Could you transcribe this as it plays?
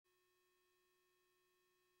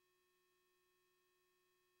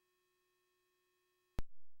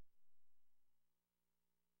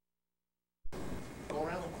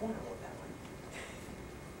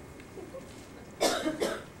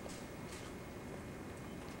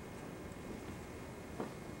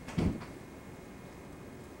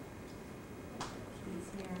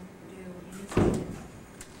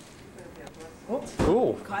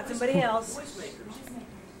Oh. Caught somebody else. Voicemakers.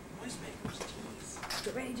 Voicemakers. Jeez.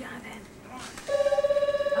 Get ready, Jonathan.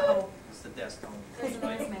 Uh-oh. It's the desk phone. There's a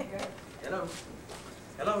noisemaker. Hello.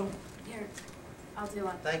 Hello. Here, I'll do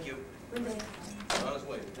one. Thank you. Good day. On his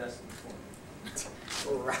way. The desk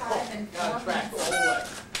phone. Five and Got a four. track the whole way.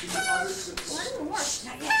 One more.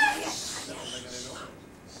 Not yet.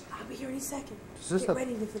 I'll be here any second. Is this, Get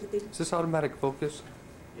ready for the big... is this automatic focus?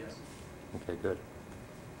 Yes. Okay, good.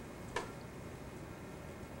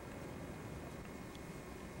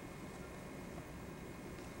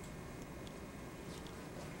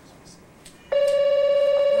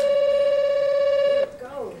 Here it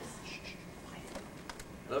goes.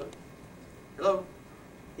 Hello? Hello?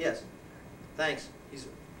 Yes. Thanks. He's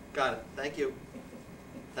got it. Thank you.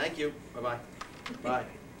 Thank you. Bye-bye. Bye.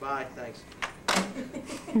 Bye. Thanks.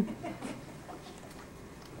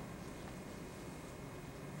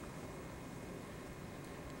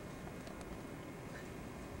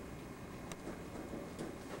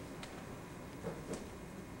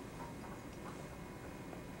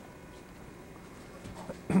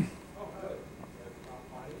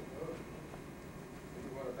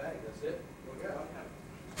 That's it?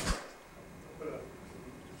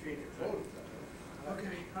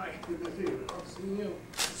 Okay, hi, good to see you. I'll see you.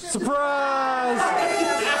 Surprise!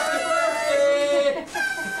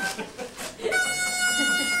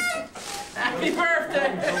 Happy birthday!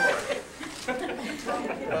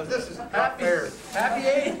 This is not fair. Happy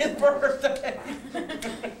 80th birthday!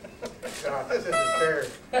 God, this isn't fair.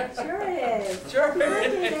 Sure it is. Sure. Happy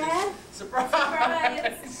birthday, Dad.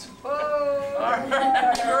 Surprise! Whoa.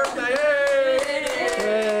 Happy birthday!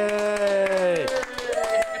 Yay!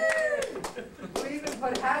 We even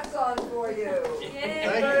put hats on for you.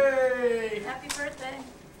 Yay. Happy birthday.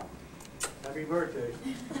 Happy birthday.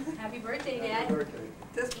 Happy birthday, Happy Dad. birthday.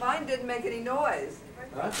 This mine didn't make any noise.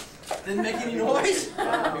 Huh? Didn't make any noise?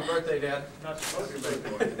 Happy birthday, Dad. Not supposed to make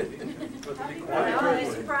noise. Are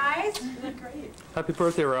you surprised? Isn't that great? Happy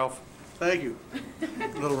birthday, Ralph. Thank you,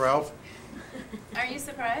 little Ralph. Are you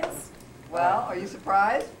surprised? Well, are you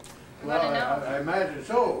surprised? We want to know. I imagine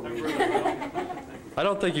so. I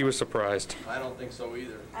don't think he was surprised. I don't think so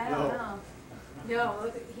either. I don't know. No,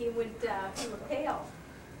 look, he went pale.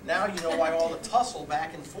 Now you know why all the tussle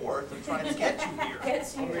back and forth of trying to get you here.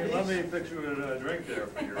 Gets you. Let me fix you a drink there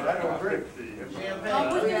for your. I don't drink. Oh,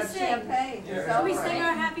 who's We gonna have sing? champagne. to Shall we sing celebrate.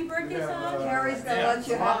 our happy birthday song? Carrie's gonna let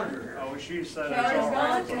you have. Oh, she said it's Carrie's all gonna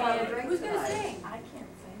right. let you have a drink Who's gonna tonight. sing? I can't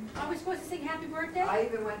sing. Are we supposed to sing happy birthday? I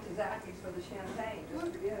even went to Zacky's for the champagne,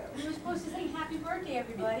 just for you. We were supposed to sing happy birthday,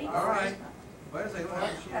 everybody. All right. Wait a second. I'll have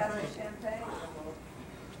Pass the champagne. champagne.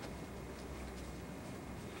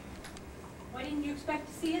 Why didn't you expect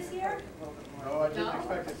to see us here? No, I didn't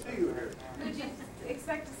expect to see you here. Who did you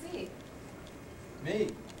expect to see? Me.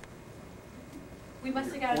 We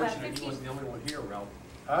must have got about Fortunate he 50. wasn't the only one here, Ralph.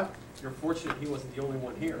 Huh? You're fortunate he wasn't the only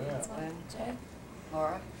one here. Jay?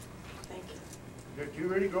 Laura? Thank you. Did you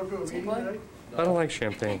really go to a meeting today? I don't like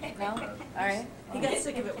champagne. No? All right. He got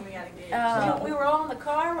sick of it when we got engaged. We were all in the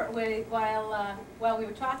car while we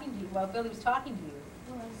were talking to you, while Billy was talking to you.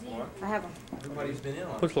 I have them. Everybody's been in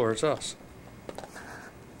on it. Look, Laura, it's us.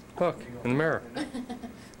 Look, in the mirror.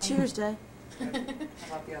 Cheers, Jay. How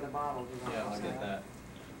about the other bottle? Do you want Yeah, I'll some? get that.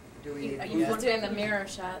 Do we need? Are you just doing the mirror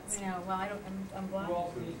shots? I know, well, I'm blind.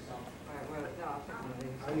 All right, well, no, I'll take one of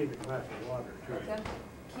these. I need a glass of water, too. Okay.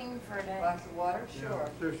 Kingford, eh? Glass of water? Yeah, Sure.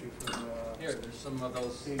 I'm thirsty from, Here, there's some of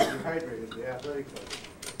those. being dehydrated, the athletic club.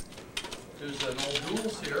 There's an old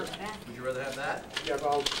duels here. Would you rather have that? Yeah, but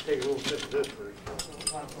I'll take a little sip of this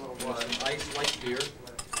first. Want a little Or an ice light beer?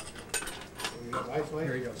 You got ice lake?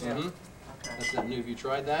 Here you go. Mm-hmm. Okay. That's that new. Have you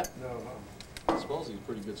tried that? No, Supposedly it's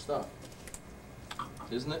pretty good stuff.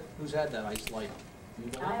 Isn't it? Who's had that ice light?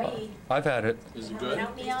 You know? Me. I've had it. Is it good?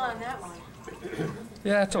 Help me out on that one.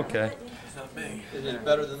 Yeah, it's okay. Is it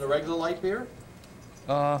better than the regular light beer?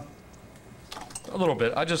 A little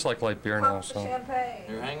bit. I just like light beer now, Pop the so. champagne.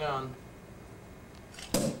 Here, hang on.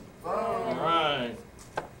 All Oh. right.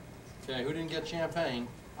 Okay, who didn't get champagne?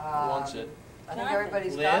 Who wants it? I think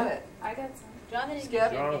everybody's Lynn? got it. I got some. Jonathan didn't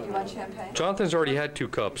Skip, get you want champagne? Jonathan's already had 2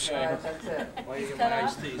 cups. All right, that's it. Well, you get Cut my off?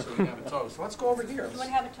 iced tea so we can have a toast. Let's go over here. You want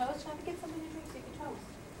to have a toast? Have to get something to drink so you can toast.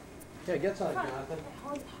 Yeah, get some, Jonathan.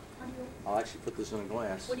 Hold on. I'll actually put this in a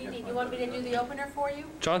glass. What do you need? You want me to do the opener for you?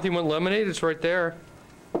 Jonathan want lemonade? It's right there.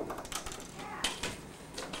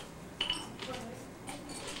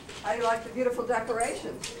 How do you like the beautiful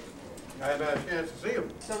decorations? I haven't had a chance to see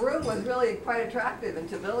him. The room was really quite attractive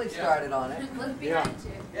until Billy started on it. Look Yeah. behind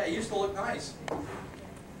you. Yeah, it used to look nice.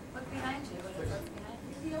 Look behind you. What is it behind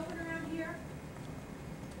you? Is the opener out here?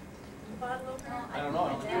 The bottle opener? I don't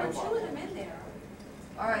know. There were 2 of them in there.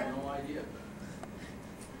 All right. No idea.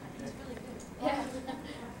 Yeah.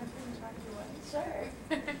 Sure.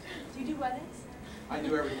 Do you do weddings? I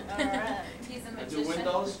do everything. All right. He's a I magician. do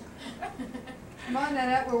windows. Come on,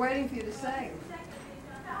 Nanette, we're waiting for you to sing.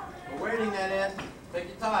 We're waiting, Nanette. Take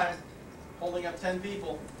your time. Holding up 10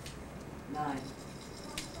 people. 9.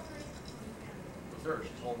 With her,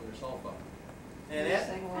 she's holding herself up. Nanette?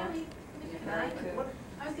 Sing one. Mary, 2.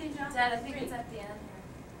 I was getting John. Dad, I think it's at the end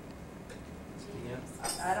here.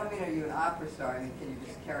 I don't mean, are you an opera star? I mean, can you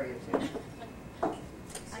just carry a tune?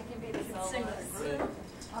 I can be the soloist.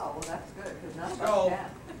 Oh, well, that's good, because none of Oh. us can.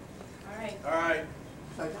 All right. All right.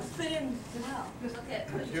 So just, Put in. Wow. just, Look at.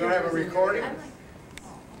 You don't have a recording? I'm like,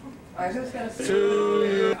 all right, who's gonna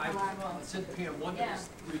sing? I said Pam one yeah. times,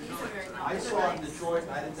 3 These are times. very I nice. saw it in Detroit.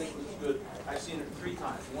 I didn't think it was good. I've seen it 3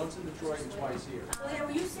 times. Once in Detroit and twice here. Oh, yeah,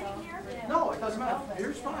 were you sitting here? Yeah. No, it doesn't matter.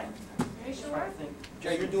 Here's fine. Are you sure?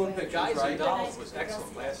 Jay, you're doing pictures, Guys right? and dolls was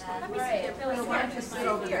excellent last night. Let me see it. Billy, Why don't you sit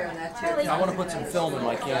over there in that chair? I want to put some film in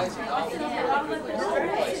my camera. I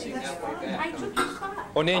took your spot.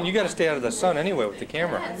 Oh, Nan, you got to stay out of the sun anyway with the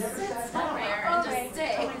camera. Sit somewhere and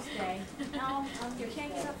just stay. No, you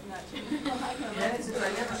can't get up from that. I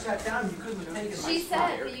never sat down. You couldn't have taken my She spot.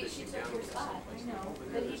 said that she took your spot. I know.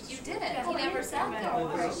 But you didn't. He never sat there. Oh,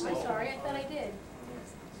 I'm sorry, I thought I did.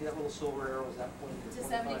 See that little silver arrow? Is that pointing It's to a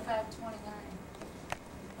 25? 75-29.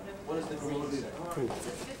 What does the green say? It's a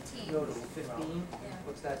 15. Go to 15? Yeah.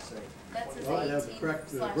 What's that say? That's his Well, I'd have to 18 correct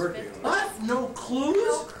the slash birthday 15. on it. What? No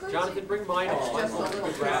clues? Jonathan, bring mine on. It's just a little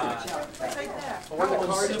Good grab. jump. Right there. Oh, where the How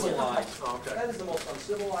cards uncivilized. Oh, okay. That is the most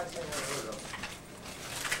uncivilized thing I've heard of.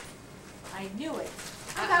 I knew it.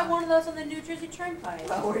 I got one of those on the New Jersey Turnpike.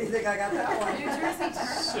 Well, where do you think I got that one? New Jersey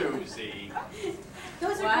Turnpike. Susie.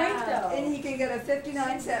 Those are Wow. great though. And he can get a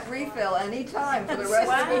 59-cent refill anytime for the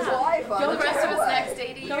rest of his life on For the the rest of his Fairway. next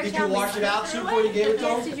 80 Don't years. Did you wash it out, Sue, before you gave it to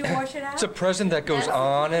Yes, him? did you wash it out? It's a present that goes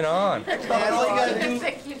on and on. And all you gotta do,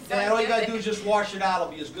 Thank you so and all you gotta much. do is just wash it out.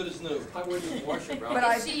 It'll be as good as new. I wouldn't even wash it, But Ralph.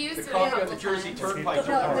 I, She used The it a coffee on couple the Jersey times. Turnpike no, is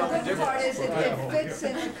not the the good part is it fits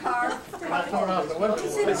in the car. I throw it out the window. He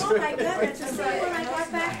said, oh my goodness, it's like when I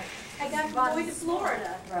got back, I got from going to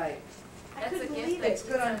Florida. Right. I That's a couldn't gift. believe It's it.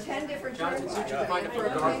 good on 10 different Jonathan, turnpikes. did you find it for a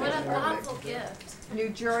What garbage? a thoughtful gift. New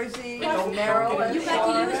Jersey, Don't- Maryland, You got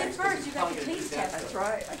to use Florida. it first, you got to taste test That's it.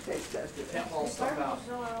 right, I taste tested it. Can't haul stuff out.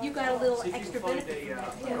 You got a little See if you extra can find benefit a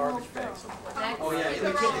from that. garbage bag somewhere. Oh, yeah,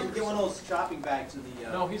 get one of those shopping bags in the,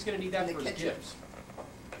 No, he's gonna need that In for the his kitchen. gifts.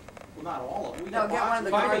 well, not all of them. We No, got get one of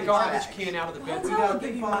the boxes. Find a garbage garbage bags. can out of the We bedroom. got a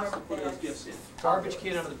big box to put those gifts in. Garbage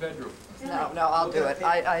can out of the bedroom. No, I'll do it.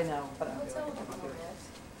 I know, but I'll do What's it. over there?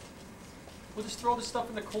 We'll just throw this stuff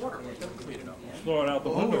in the corner. Let them clean it up. Throw it out the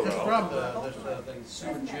window. This from this thing. Sue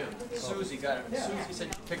and Jim. Susie got it. Susie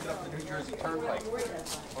said she picked it up the New Jersey Turnpike.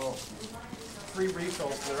 Oh. Free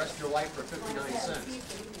refills for the rest of your life for 59 cents.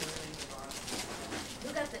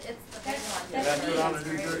 Look at the, it's the big one. That's good on the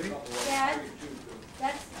New Jersey? Dad,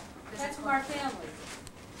 that's from our family.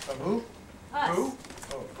 From who? Us. Who?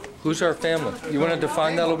 Who's our family? You want to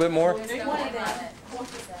define that a little bit more? There's no name on it.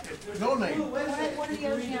 No name. What are the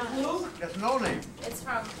other young? There's no name. It's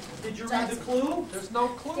from. Did you read the clue? There's no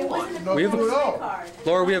clue It on wasn't it. a No We have a- clue at all. card.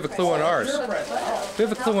 Laura, we have a clue on ours. Your present. We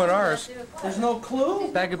have a clue on ours. There's no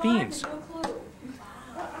clue? Bag of beans. No clue.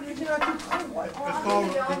 It's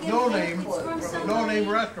called the No Name, from the No Name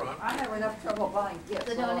Restaurant. I have enough trouble buying gifts.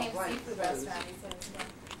 The so I'll no-name write seafood clues. restaurant, he said it's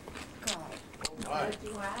not. My.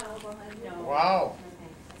 No. Wow.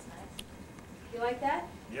 That's nice. You like that?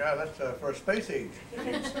 Yeah, that's for a space age.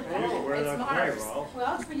 It's Mars.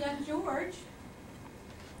 Well, it's for young George.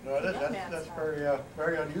 No, that's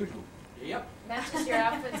very unusual. Yep. Matches your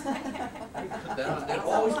outfit tonight.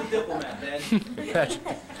 Always the diplomat, man.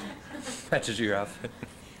 Matches your outfit.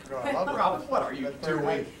 No, I love it. Ralph, what are you That's very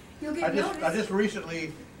doing? nice. You'll I get just noticed.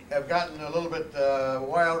 recently have gotten a little bit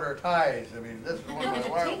wilder ties. I mean, this is one No, of my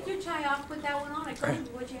wild take your tie off, put that one on. I told you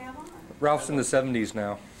what you have on. Ralph's in the 70s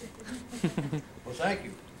now. Well, thank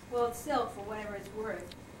you. Well, it's silk for whatever it's worth.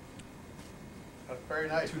 That's very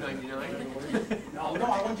nice. $2.99. No,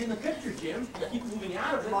 I want you in the picture, Jim. You keep moving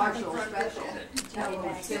out of it. Marshall special. Tell them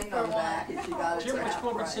to sing on the back and she got it Jim, for why don't you half come over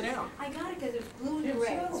and price. sit down? I got it because it's blue and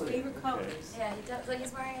gray. His favorite colors. Yeah, he does, like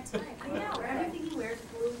he's wearing it tonight. I know, everything he wears is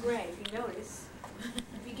blue and gray, if you notice.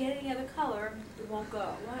 If you get any other color, it won't go.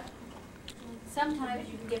 What? Sometimes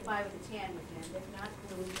you can get by with a tan with him, if not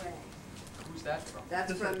blue and gray. Who's that from?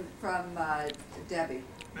 That's from Debbie.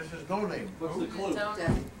 This is No Name. What's the clue? Don't.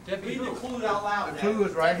 Debbie. Debbie Read the who? clue out loud, The clue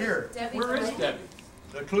is right here. Debbie. Where is Debbie?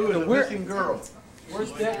 The clue is a Where- missing girl.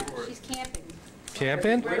 Where's Debbie? She's camping.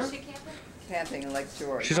 Camping? Where is she camping? Camping in Lake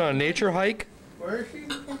George. She's on a nature hike? Where is she?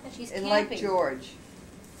 She's In camping. Lake George.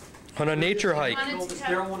 On a nature hike. Does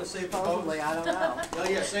Daryl want to save the boat? Supposedly, I don't know. Oh,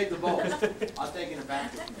 yeah, save the boat. I'll take it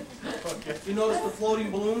back with me. You notice the floating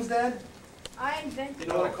balloons, Dad? I invented. You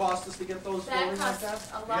know what it cost us to get those That floating like costs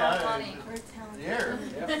that? a lot of money. The air.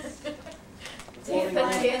 Yep. The Floating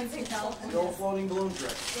balloons. dancing The old floating balloon trick.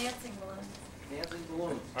 dancing balloons. Dancing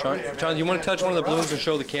balloons. John, you want to touch one of the balloons and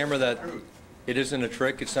show the camera that it isn't a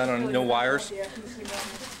trick? It's not on no wires.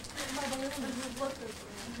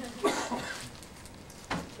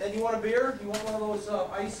 Dad, you want a beer? You want one of those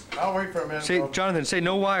ice? I'll wait for a minute. Say, Jonathan, say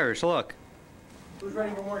no wires. Look. Who's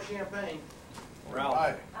ready for more champagne?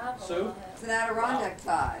 Aye. Sue? It's an Adirondack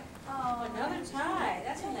tie. Oh, another tie,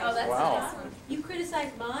 that's a nice Oh, one. that's a Wow. nice one. You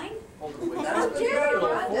criticized mine? Hold the weight. That's the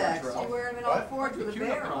Adirondacks. What? You wear them in all fours with a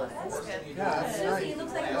bear on it. That's good. Yeah, that's Susie, nice. it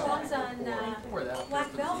looks like it belongs on, Wear that. black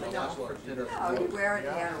velvet. For dinner. No, you wear it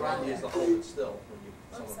in the Ronnie is Adirondack. the hold it still. When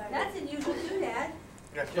you, Looks like That's unusual too, Dad.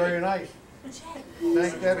 That's very nice. Thanks,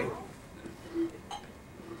 Debbie.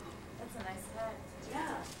 That's a nice hat.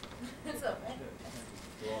 Yeah. It's okay.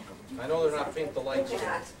 You're welcome. I know they're not pink the lights.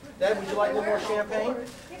 Dad, would you like a little more champagne?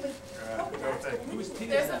 No thanks. Whose tea is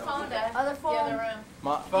There's a that phone, over Dad. Other The phone. other room.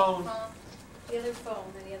 My phone. Phone. The other phone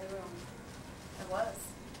in the other room. It was.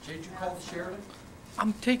 Did you call the Sheridan?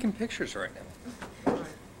 I'm taking pictures right now.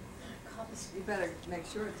 You better make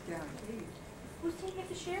sure it's guaranteed. Who's taking it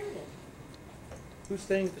to Sheridan? Who's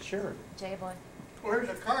staying at the Sheridan? J-Boy. Where's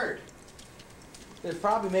the card? There's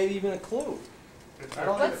probably maybe even a clue. I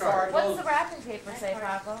don't What's, think the card what's goes. the wrapping paper say,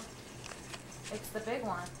 Paco? It's the big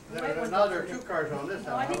one. Now there are two cards on this.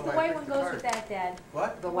 No, I think the white one goes with that, Dad.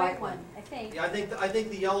 What? The white one, I think. Yeah, I think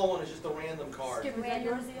the yellow one is just a random card. Skip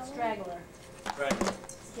random straggler. Right.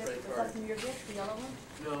 Skip, Great is card. that from your gift, the yellow one?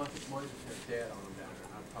 No, I think mine just has dad on them down there,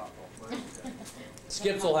 not Papa. Mine just has-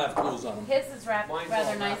 Skips will have clues on them. His is wrapped Mine's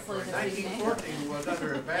rather all wrapped nicely right. this evening. 1914 was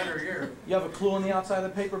under a banner year. You have a clue on the outside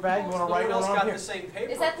of the paper bag? You want to write one on here? same paper.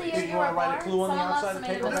 Is that the Did year you you were wanna born? write a clue on the Someone outside must of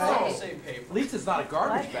have the made a paper? mistake. Same paper. At least it's not a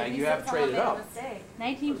garbage What? bag. He You said have traded someone up. made a mistake.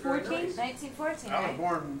 1914? 1914, I was right?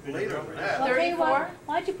 born later than that. Well, I'll tell you what, 34?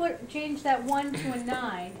 why don't you change that 1 to a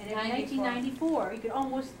 9, and in 94. 1994, you could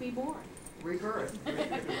almost be born. Rebirth. Good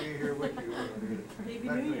to be here with you. Maybe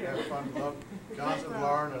Especially New Year. have fun, love Jonathan,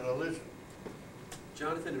 Lauren, and Alyssa.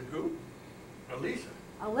 Jonathan and who? Alyssa.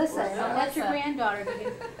 Alyssa, that's your Alyssa. granddaughter.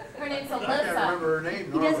 Her name's I can't Alyssa. remember her name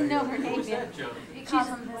He normally. doesn't know her name Who's yet. that, Jonathan? He calls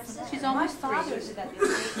him this. She's almost My father 3. did that the other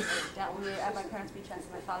day, that we were at my parents' beach house,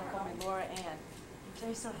 and my father called me Laura Ann.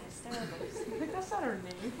 They're so hysterical. He's like, that's not her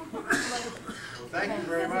name. Well, thank you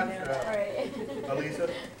very much, Right. Alyssa.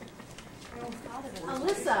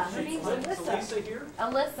 Alyssa, her name's Is Alyssa. Lisa here?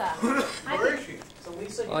 Alyssa. Where is she? Is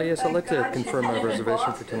Lisa Oh, here? yes, I'd like to confirm my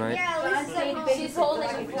reservation for tonight. She's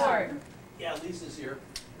holding the fort. Yeah, Lisa's here.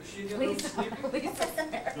 Is she the other one Lisa. sleeping? Lisa's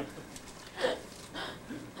there.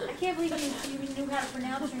 I can't believe you even knew how to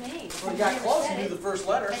pronounce her name. Well, you got close. You knew the first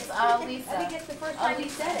letter. It's I think Lisa. it's the first time you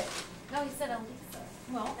said it. No, he said Elisa.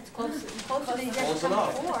 Well, it's closer than you Close said it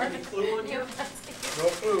enough. before. Any clue on here? No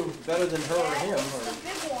clue. Better than her or him It's the or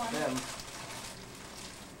big one. them.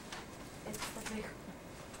 It's the big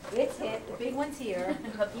It's hit, the big one's here.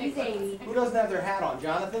 He's 80. Who doesn't have their hat on?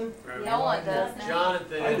 Jonathan? one. No one does.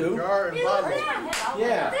 Jonathan. I do. Jar and bottle.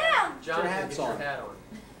 Yeah. Jonathan, hats get your on. hat on.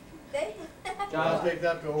 I'll Jonathan, take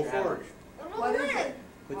that to Old Forge. What is it?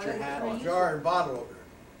 put your hat on. Jar and bottle opener.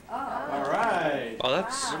 Oh. All right. Oh,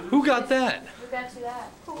 that's, who got that? Who got you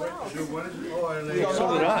that? Who else? What is it? Oh, and they.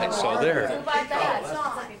 So did I, so there. Who bought that?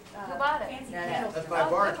 Who bought it? Fancy Yeah, candle. That's my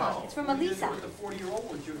bar towel. It's from Elisa. With the 40-year-old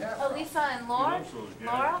ones you have. Elisa and Laura?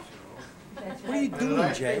 Laura? That's What are you right. And a doing,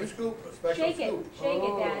 nice Jay? big scoop, a special Shake it, scoop. shake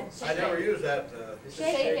it, Dad. I never use that,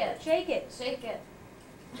 Shake it. Shake it. Shake it.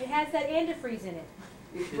 It has that antifreeze in it.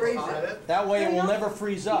 You freeze is that it. it? That way it You will don't- never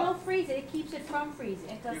freeze You up. don't freeze it, it keeps it from freezing.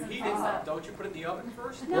 It You doesn't heat freeze it, up. don't you put it in the oven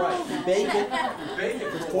first? No. Right, you bake it You bake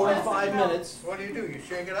it for for 45 minutes. What do? You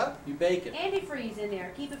shake it up? You bake it. Antifreeze in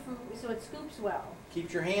there, keep it from, so it scoops well.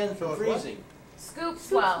 Keeps your hand So from it's what? freezing. Scoops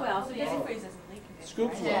Scoops well. well, so it doesn't Oh. freeze.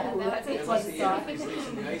 Scoops Yeah, well. that's It it. must It's be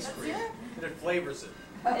in the ice cream. And it flavors it.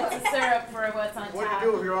 a syrup for what's on What top. do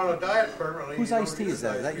you do if you're on a diet permanently? Whose You don't iced tea use is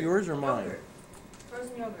that? Is ice that cream? yours or mine?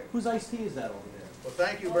 Frozen yogurt. Whose iced tea is that over there? Well,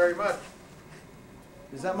 thank you very much.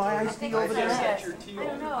 Is that my iced tea think over it's there? yours. Get your tea I don't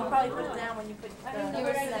over know, there. I'll probably put it down when you put I don't know You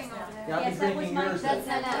where were I sitting left over it. there. Yeah, I'll be Yes, that was drinking mine, yours that's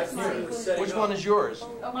then. That's mine. yours. Setting Which up. one is yours?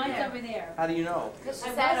 Mine's over there. How do you know? Because I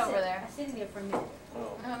she sat was over sit- there. I was sitting there for a minute.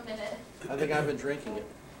 Oh, A minute. I think I've been drinking it.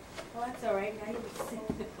 Well, that's all right, now you'll be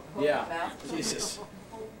sitting. Yeah. Jesus.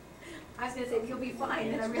 I was gonna say, you'll be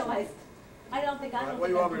fine, then I realized I don't think What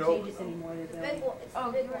do you want me I to can open? change this anymore. Oh,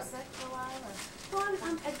 you were sick for a while Well,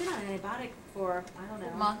 I've been on antibiotic for, I don't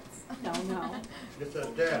or know. months? No, no. Just says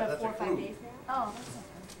About dad, that's 4 a or 5 clue. days now. Oh, that's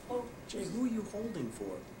okay. Jay, who are you holding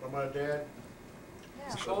for? From my dad,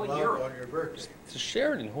 It's Yeah. calling love Europe. on your birthday. It's a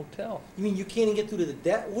Sheraton Hotel. You mean you can't even get through to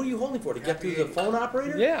the what are you holding for? To get through to the phone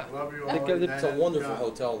operator? Yeah, Love you They always, give it- It's a Nana, wonderful John.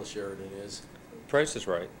 hotel, the Sheraton is. price is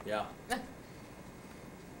right. Yeah.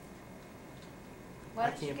 Why I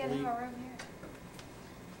did you can't get him believe- a room here?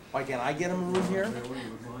 Why can't I get him a room here?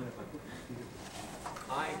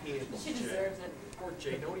 I handled She deserves it. Poor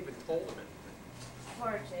Jay, no one even told him it.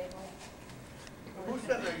 Poor Jay. Who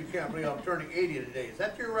said that you can't believe I'm turning 80 today? Is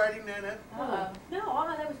that your writing, Nana? Uh-oh. No,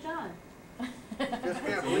 that was John. Just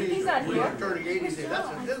can't believe He's not you're here. turning 80 today. That's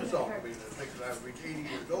an insult to me to think that I've reached 80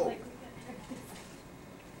 years old.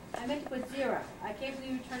 I meant to put 0. I can't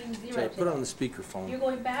believe you're turning 0 Jay, put it on today. the speakerphone. You're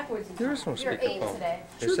going backwards in There is time. no You're 8 speakerphone. today.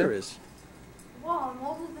 Sure there is. Well, I'm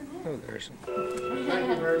older than him. No, there isn't. Thank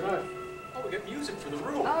you very much. Oh, we got music for the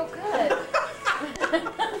room. Oh, good.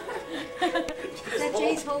 Is that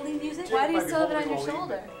Jay's holding music? Why do you might be still have it on holding your all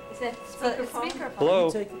shoulder? Is that It's speakerphone? speakerphone.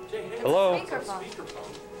 Hello? Jay, Hello? Speakerphone.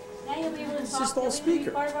 Speakerphone. Now you'll be able to It's talk. just all You'll be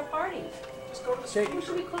speaker. part of our party. Just go to the Jay, Who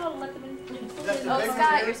should we call and let them in? That's the Oh, big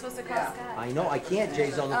Scott, one. you're supposed to call Yeah. Scott. I know, I can't.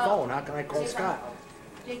 Jay's on the Oh. phone. How can I call Jay's on Scott?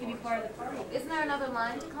 Jay can be part of the party. Isn't there another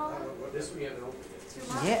line to call him? This we haven't opened yet.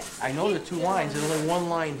 2 lines? Yeah, I know there are 2 lines. There's only 1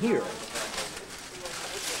 line here.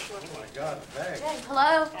 Oh my God, bag. Jay,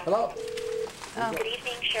 hello? Hello? Oh. Good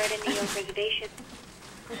evening, Sheridan New York reservation.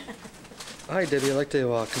 Hi, Debbie. I'd like to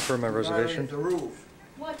confirm my reservation. The rules.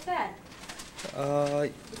 What's that?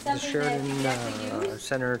 The something Sheraton that you have to use?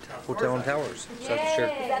 Center Hotel and Towers. Is that the Is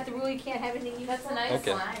Sheraton? that the rule? You can't have anything used That's for? a nice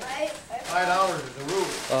Okay. line. $5 is the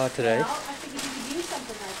rule. Today? Well, I think if you could use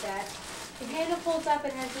something like that, the handle pulls up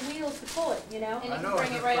and has the wheels to pull it, you know? And you I can know,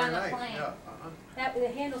 bring it's it right very on the nice, plane. yeah, That, the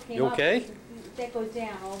handle came You up. okay? That goes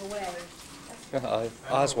down all the way.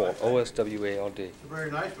 Oswald, O-S-W-A-L-D. It's very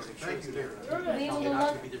nice one, thank you, dear. You'll be able to You're not lug,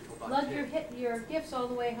 gonna be there till about lug 10. your gifts all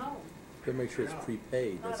the way home. Gotta make sure it's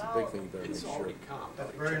prepaid. That's a big thing you better make It's sure. already comped.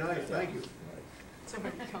 That's very nice, thank you.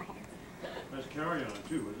 That's carry-on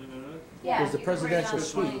too, isn't it? Yeah. There's the you can bring it on presidential the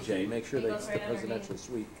suite, plane. Jay. Make sure It that goes it's the right underneath. presidential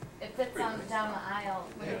suite. It fits on down the aisle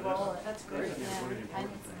when you roll it. That's great. Yeah, I need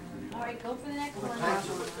some. All right, go for the next one.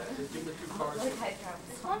 Just give them the 2 cards. What type card?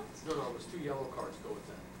 This one? No, no, it was 2 yellow cards. Go with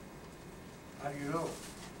that. How do you know?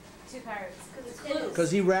 2 cards. It's clues.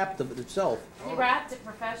 Because he wrapped it himself. He wrapped it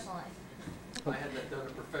professionally. I had that done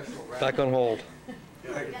a professional wrap. Back on hold.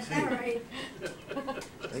 Yeah, I can Got see that it.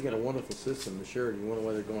 right. They got a wonderful system, the Sheraton. You wonder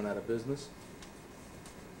why they're going out of business?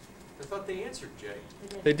 I thought they answered, Jay.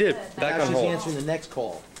 They did. Good. Back Now on she's hold. answering the next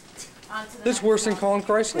call. On to the This next worse than one. calling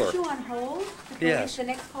Put Chrysler. you on hold before Yes. the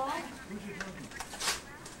next call?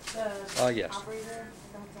 The Yes. operator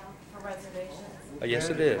comes out for reservations. Yes,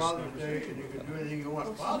 it And is. Father's Day, and you can do anything you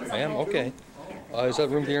want. Father's I am, Day, okay. Is that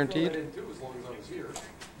room guaranteed? I didn't do as long as I was here.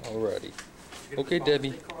 Alrighty. Did you get Okay, the Debbie.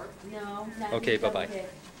 Father's Day card? No, not Okay, even bye-bye. double hit.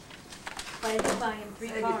 But I did buy him 3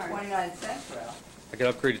 Save you cards. 29 cents, Ralph. I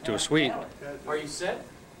got upgraded to a suite. Are you set?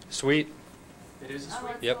 Suite. It is a Oh, suite?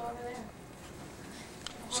 let's Yep. go over there.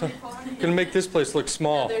 So, gonna make this place look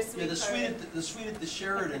small. There's Yeah, the suite at the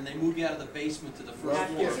Sheraton, they moved you out of the basement to the first Well,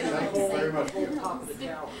 floor. thank you very much. Top of the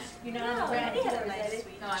towers. You're not on the ground, is that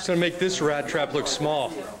it? No, I'm Just gonna make this rat trap look small.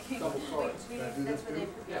 Double cards. That's where they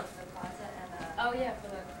put Yeah. the closet and Oh, yeah, for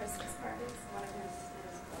the Christmas parties. one of his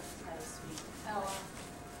had a suite. Oh, wow.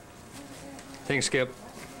 Thanks, Skip.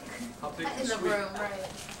 How big In is the the suite? room, right.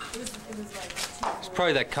 It was like It's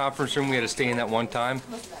probably that conference room we had to stay in that one time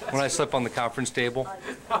when I slept on the conference table.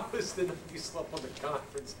 How is the night you slept on the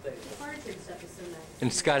conference table? Furniture and stuff is so nice.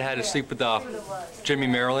 And Scott had to sleep with what it was. Jimmy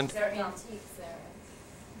Maryland. They're antiques there.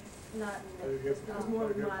 Not, It was more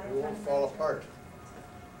than modern. won't fall apart.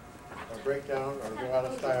 Or break down or go out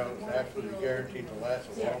of style. It's absolutely guaranteed to last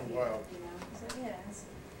a long while. you know. So, yeah, it's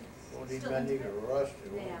Won't need mending or rust.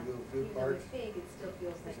 It Yeah. won't do Even though parts. it's big, it still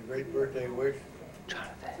feels like. It's a great birthday wish.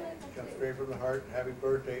 Comes straight from the heart. Happy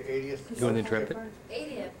birthday, 80th. You in the Intrepid?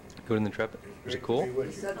 80th. Go in the Intrepid. Was it cool?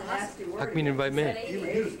 He said the nasty word. How come you didn't invite me?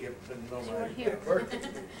 Even you, Skip, didn't know my birthday.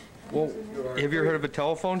 Well, have you ever heard of a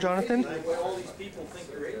telephone, Jonathan? All these people think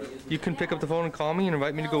you're 80. You can pick up the phone and call me and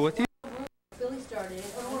invite me to go with you? Billy started it,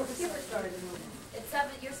 or Skipper started it.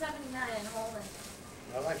 It's you're 79 and holding.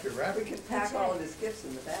 I like your We rabbit. could pack all of his gifts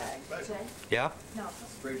in the bag. Yeah? No.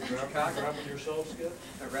 Straight from Chicago. Wrap it yourself, Skip?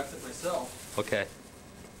 I wrapped it myself. Okay.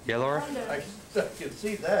 Yeah, Laura? I can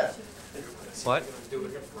see that. What? Do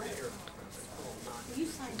it for here. You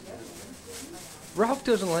signed it. Ralph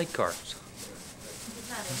doesn't like cars. He's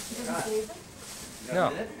not in. He doesn't believe it? You got No.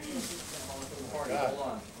 a minute? Hold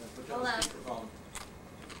on. Put you on Hold on. speakerphone.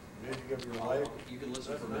 Did you give your wife? You can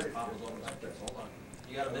listen for a minute. Papa's over there. Hold on.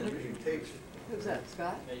 You got a minute? Using tapes. Who's that,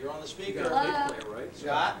 Scott? Yeah, you're on the speaker. Hello. Right?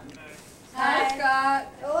 Scott? Hi, Hi. Scott.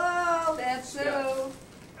 Hello, that's Sue.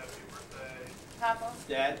 Papa.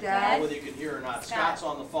 Dad? Dad? I don't know whether you can hear or not. Scott. Scott's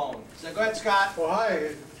on the phone. So go ahead, Scott. Well, hi,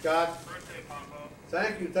 Scott.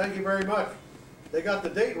 Thank you very much. They got the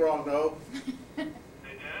date wrong, though. They did?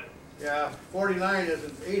 Yeah, 49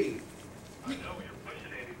 isn't 80. I know, you're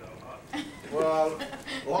pushing 80 though, huh? Well,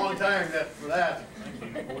 long time for that.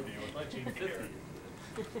 1940 or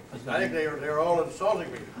 1950. I think they were all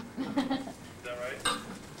insulting me. Is that right?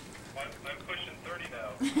 I'm pushing 30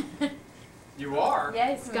 now. You are?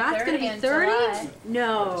 Yeah, he's Scott's gonna be in 30? July.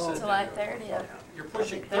 No. July 30th. You're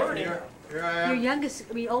pushing 30. Here I Your am. youngest,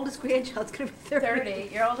 oldest grandchild's gonna be 30. 30.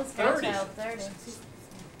 Your oldest 30. grandchild, 30.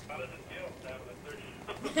 How does it feel to have a 30?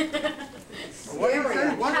 What do you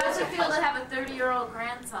think? How does it feel to have a 30-year-old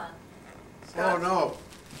grandson? Oh, no.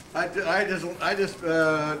 I just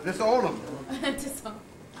disown them. Just-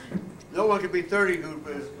 No one can be 30 who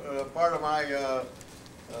is part of my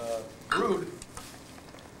brood.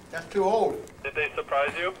 That's too old. Did they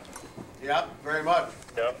surprise you? Yeah, very much.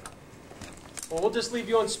 Yep. Well, we'll just leave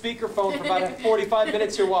you on speakerphone for about 45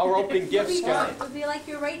 minutes here while we're opening gifts, Scott. It would be like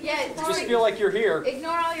you're right Yeah, next door. Just feel like you're here.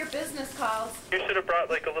 Ignore all your business calls. You should have brought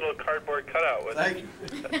like a little cardboard cutout with Thank it.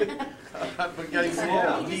 you. I've been getting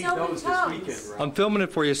Yeah, old. He need just opened those this tongues. weekend, Ralph. I'm filming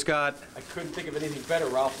it for you, Scott. I couldn't think of anything better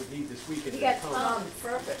Ralph would need this weekend. You than got Tom.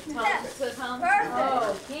 Perfect. Tums. So Tums.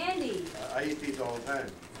 Oh, candy. I eat these all the time.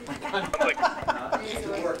 I'm like, I used to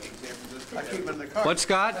work in San Francisco. I keep them in the car. What,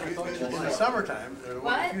 Scott? In the summertime, there are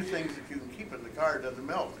one of What? the few things that you can keep in the car that doesn't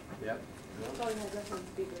melt. Yep.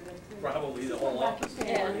 Probably the whole office.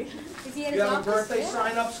 Yeah. Is he at You his have a office birthday still?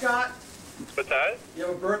 sign up, Scott? what's that? You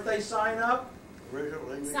have a birthday sign up?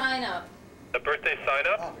 Originally. Sign up. A birthday sign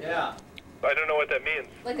up? Yeah. I don't know what that means.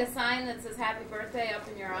 Like a sign that says happy birthday up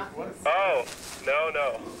in your office. Oh,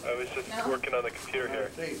 no. I was just No? working on the computer here.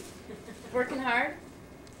 See, Working hard?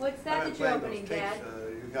 What's I've that been that you're playing opening, those tapes, Dad?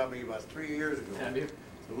 you got me about 3 years ago. Have you?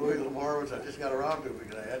 The Louis Lamar ones, I just got around to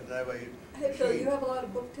because I hadn't have a Hey, Phil, you machine. have a lot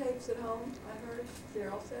of book tapes at home, I heard,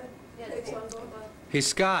 Daryl said. Tapes on book? Hey,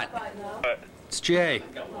 Scott. No? It's Jay.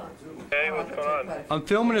 Hey, what's going on? I'm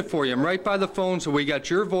filming it for you. I'm right by the phone, so we got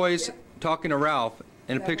your voice talking to Ralph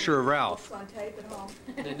and a picture of Ralph. Books on tape at home.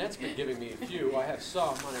 Nanette's been giving me a few. I have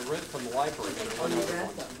some, and I rent from the library. Oh, you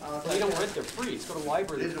rent them? Oh, Well, you don't rent, they're free. It's go to the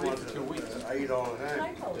library, These they're are free ones for 2 weeks. that I eat all the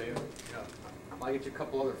time. Do you? I'll get you a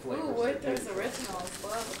couple other flavors. Ooh, Werther's Originals.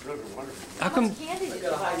 Love it. Those are wonderful. How come, Candy did you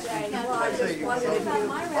got a buy? high-speed Well, I just wondered if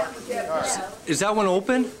you, is that one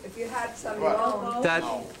open? if you had some of your own. That,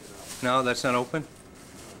 no, that's not open?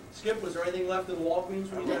 Skip, was there anything left in Walgreens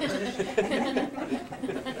when you got finished?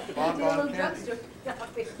 Bonbon candy.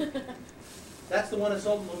 That's the one that's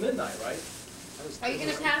open till midnight, right? Are you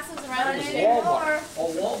gonna pass those around That and was share? Walmart.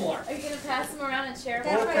 Oh, Walmart. Are you gonna pass them around and share?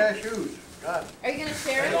 Full them? cashews. God. Are you gonna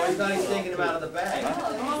share No, he's them? not even taking them out of the bag.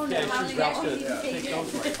 Oh, no. How many Ralph's guys gonna did you take take?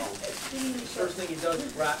 those right home. First thing he does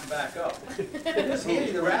is wrap them back up. It's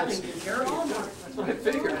handy, the wrapping can carry it. That's what I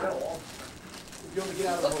figured. You'll be able to get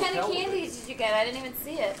out of the What kind of hotel with candies did you get? I didn't even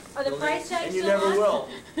see it. Are the price tags And you still never on? will.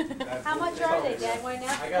 How much are they, Dad? Why not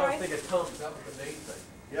I the got a price? thing of Tums, that was the main thing.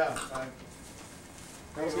 Yeah.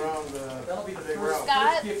 Goes around, That'll be the big first, Ralph.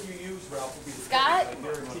 Scott? first gift you use, Ralph, will be the Scott? I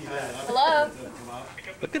guarantee that. Hello?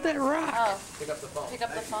 Look at that rock. Oh, Pick up the phone. pick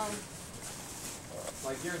up the phone.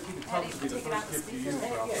 I guarantee the How do Tums you will be the take it out first the gift you use,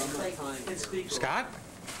 speaker? Ralph. I'm not tying it. Scott?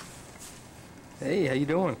 Hey, how you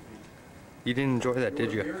doing? You didn't enjoy that,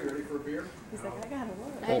 did you? You ready for a beer?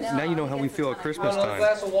 Oh, now you know how we feel at Christmas Want another time.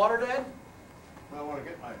 glass of water, Dad? I want to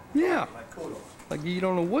get my Yeah. kudos. Like, you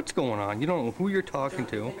don't know what's going on. You don't know who you're talking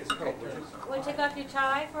to. Want to take off your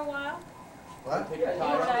tie for a while? What? Take your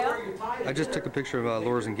tie off. I just took a picture of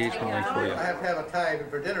Laura's engagement ring for you. I have to have a tie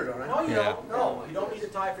for dinner, don't No, I? you Yeah. don't. No, you don't need a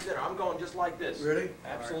tie for dinner. I'm going just like this. Really?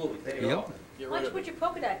 Absolutely. Take it Yep. off. Get Why rid don't you of put it. your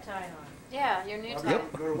polka dot tie on? Yeah, your new tie.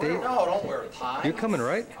 Yep. Dave, No, don't wear a tie. you're coming,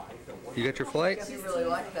 right? You got your flight? You really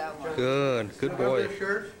like that one. Good. Good boy. This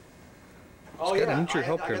shirt? Oh, Scott, I yeah. need your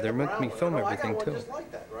help I here. got They're the making me brown film one. No, everything, I got too. one just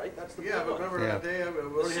like that, right? That's the Yeah, blue but one. remember Yeah. that day,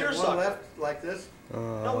 we only had Seersucker. one left like this?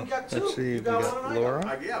 No, we got two. Let's see. You We got got one and I got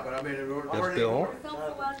Laura. Yeah, but I mean, There's Bill. Film for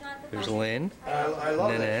a while, Jonathan? There's Lynn. I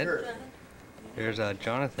love that Nanette. shirt. There's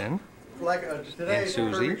Jonathan. Like, today it's a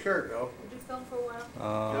Susie. perfect shirt, though. Would you film for a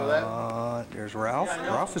while? There's Ralph. Yeah, I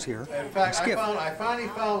know. Ralph is here. In fact, Skip. I finally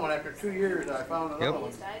found one after 2 years. I found another Yep.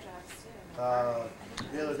 one These dye drops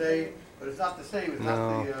too. the other day, but it's not the same. It's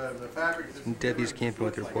No. not the fabric. It's Debbie's different. camping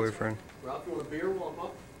with her Looks like it's- boyfriend. Ralph, you want a beer while I'm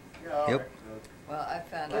up? Yeah, all Yep. right. Well, I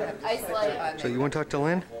found I have to Ice switch light. it. I So you make want to talk to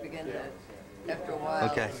Lynn? begin to, after a while.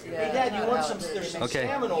 Okay. see Hey, how- Dad, you want how some, it there's some Okay.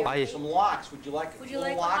 salmon over, I- some lox. Would you like Would you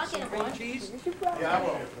little like one? lox I'll and get cream one. cheese? Yeah, I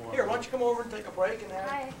will. Here, why don't you come over and take a break and have?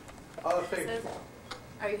 Hi. I'll take So,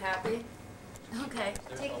 are you happy? Okay.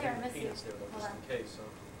 Take care. I miss you. Peanuts there, though, Hold just on. in case,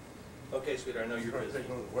 so. Okay, sweetheart, I know you're busy. Take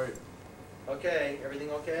those away. Okay, everything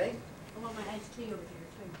okay? I want my iced tea over here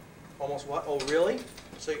too. Almost what? Oh, really?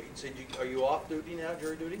 So are you off duty now,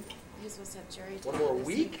 jury duty? You're supposed to have jury duty One more this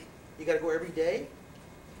week? You gotta go every day?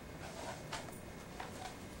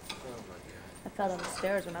 Oh, I fell down the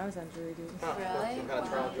stairs when I was on jury duty. my God. Huh. Really? What kind of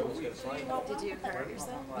trial judge you gotta sign? Did you hurt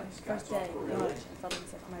yourself? First day. I fell down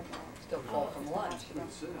my back. Still fall from lunch.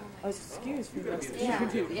 I was excused for the rest of the Yeah.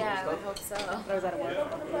 day. Yeah, I would hope so. I was out of work.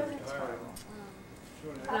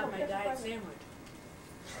 Not my diet sandwich.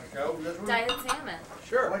 Go this way? Diet salmon.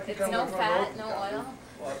 Sure. Why'd you It's come no over fat, on no oil.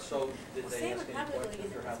 Well, so did Well, they salmon ask any probably questions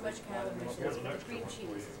isn't or how as they much calories as the cream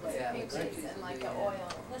cheese is what. Yeah. Cream cheese and like the oil.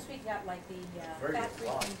 Unless we got like the Very fat-free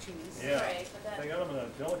good. cream cheese. Yeah. Right, but They that. got them in a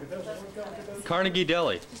delicatessen. What delicatessen? Carnegie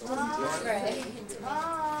Deli. Right.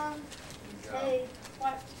 Mom, Hey,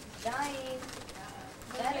 what? dying.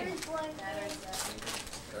 Battery's blank. Battery's dead.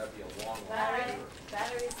 That'd be a long one.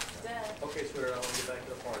 Battery's dead. Okay, sweetheart, I wanna get back to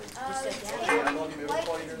the party. Just sit down. Okay, I love you, maybe we'll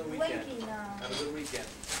call you during the weekend. now. Have a good weekend.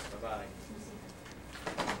 Bye-bye.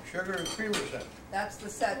 Sugar and creamer set. That's the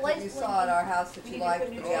set that you saw at our house that you liked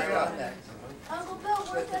for the Adirondack. Uncle Bill,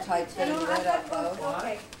 where's With the that? tight thing No, you I've lit got up both. both.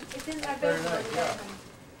 Okay, it's in our Very bedroom. nice, yeah.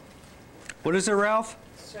 What is it, Ralph?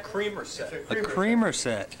 Creamer It's set. A creamer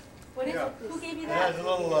set. What is Yeah. it? Who gave you It has that? a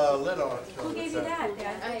little lid on it. so Who gave it's, you that,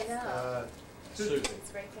 Dad? I know. Susie.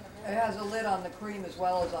 It's breaking a It minute. has a lid on the cream as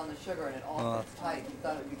well as on the sugar, and it all fits tight. You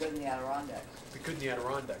thought it'd be good in the Adirondacks. We could in the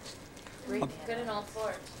Adirondacks. Good in all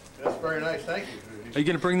fours. That's very nice, thank you, Are Susie. you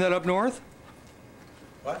going to bring that up north?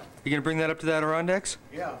 What? You going to bring that up to the Adirondacks?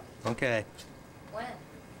 Yeah. Okay. When?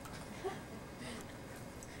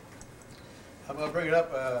 I'm gonna bring it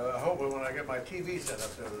up, hopefully when I get my TV set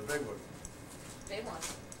up there, the big one. Big one.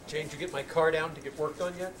 Jane, did you get my car down to get work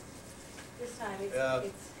done yet? This time, Uh,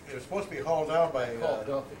 it's. It was supposed to be hauled down by Called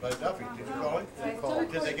Duffy. Duffy. Did you call it? Right, call. so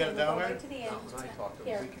Did they get it down there? Right to the end. And I talked to him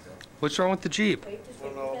Here. a week ago. What's wrong with the Jeep? Wait, just Well,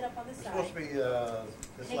 wait, no, put it up on the it's supposed to side. be,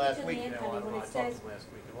 this Take it last to the week. end, Yeah, honey, well, when I it talked says. to him last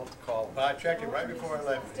week. We'll have to call him. But I checked it right before I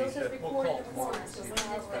left. Still He says said, recorded call at tomorrow. 4, so when it's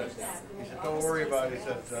finished that. he said, don't worry about it. He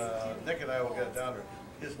said, Nick and I will get it down there.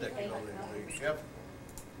 His Nick, you know, yep.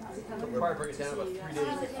 We'll probably bring it down about 3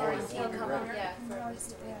 days before Or the is he coming? record. Yeah, for at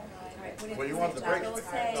least a week. Alright, when Well, you it's want the finished, brakes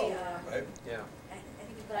I'll say, right? Yeah. I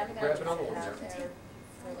think But I've got Grab to another get one it out there. there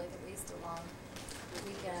for like at least a long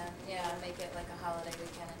weekend. Yeah, make it like a holiday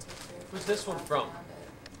weekend and take through. Who's this one from?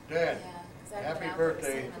 Dad, Yeah, 'cause I haven't happy been out there the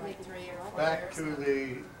birthday same in like 3 or 4 back years to now. the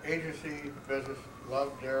agency business.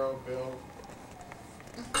 Love, Darryl, Bill.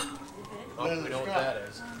 Oh, Lynn we and know what Scott. that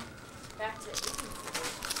is. Back to agency.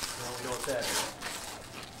 Well, we know what that is.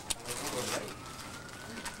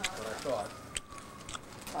 What I thought.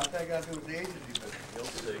 How's that got to do with the agency business? You'll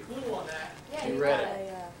see. Yeah, You you read got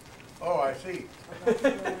it. Oh, I see.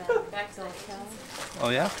 back to agency. Oh,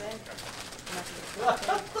 yeah?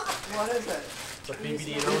 What is it? It's a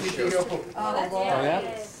BBD and O shirt. Oh, That's Lord. yeah?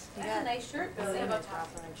 That's a nice shirt, Bill. Say about top.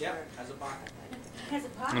 Yep, has a pocket. Has a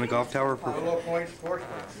pocket. And a golf tower for... Willow Point Sportsman.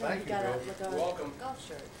 Thank you, Bill. You're welcome. Golf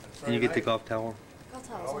shirt. That's And you very get the nice. golf tower. Golf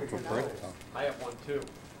towels Always are good $10. I have one too.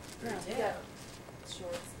 You got shorts and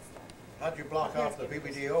stuff. How'd you block off the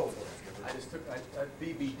BBDO? I just took, I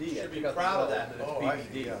BBD. I Should be took out the proud of O, that. and it's Oh, I see,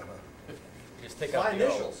 BBD. yeah. You just take out My the O.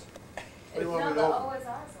 initials. What do you want me No, to the open? O is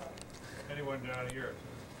awesome. Anyone down here?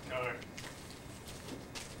 Connor.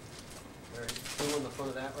 There, you clue in the front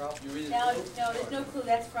of that, Ralph? You read it? No, no, there's no clue,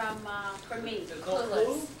 that's from me. There's no Clueless.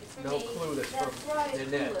 clue? It's from No me. clue that's That's from right,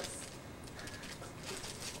 Nanette. clueless.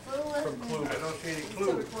 Clueless. From I Clueless. don't see any You still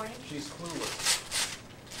clue. recording? She's clueless.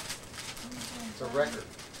 It's a record.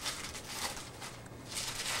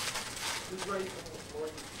 Who's ready for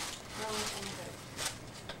Lloyd? No, okay.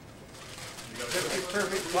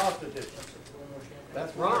 Perfect cost edition.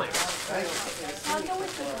 That's Right. right. Thank you. Well, you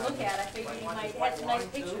always take a look at it, I figured you might have some nice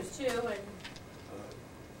pictures too, and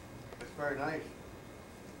It's very nice.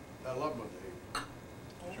 I love when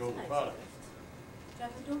they show the nice. product.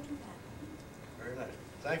 Jonathan, don't do that. Very nice.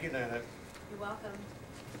 Thank you, Nana. You're welcome.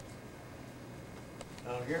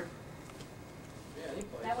 Down here? Yeah, any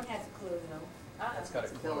place. That one has a clue though. That's got a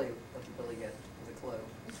That's clue. Billy, what did Billy get as a clue?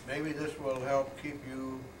 Maybe this will help keep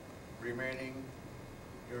you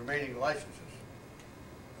your remaining licenses.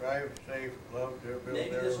 Drive safe, love, dear Bill. Maybe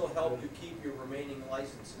Darryl, this will help Bill. you keep your remaining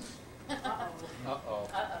licenses. Uh-oh. Uh-oh.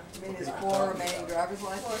 I mean, his 4 remaining driver's Four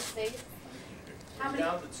licenses? states. How You're many?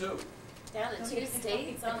 down to 2. Down to 2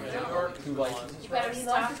 states on the New York, 2 licenses. You better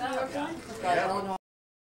stock up. Got Illinois.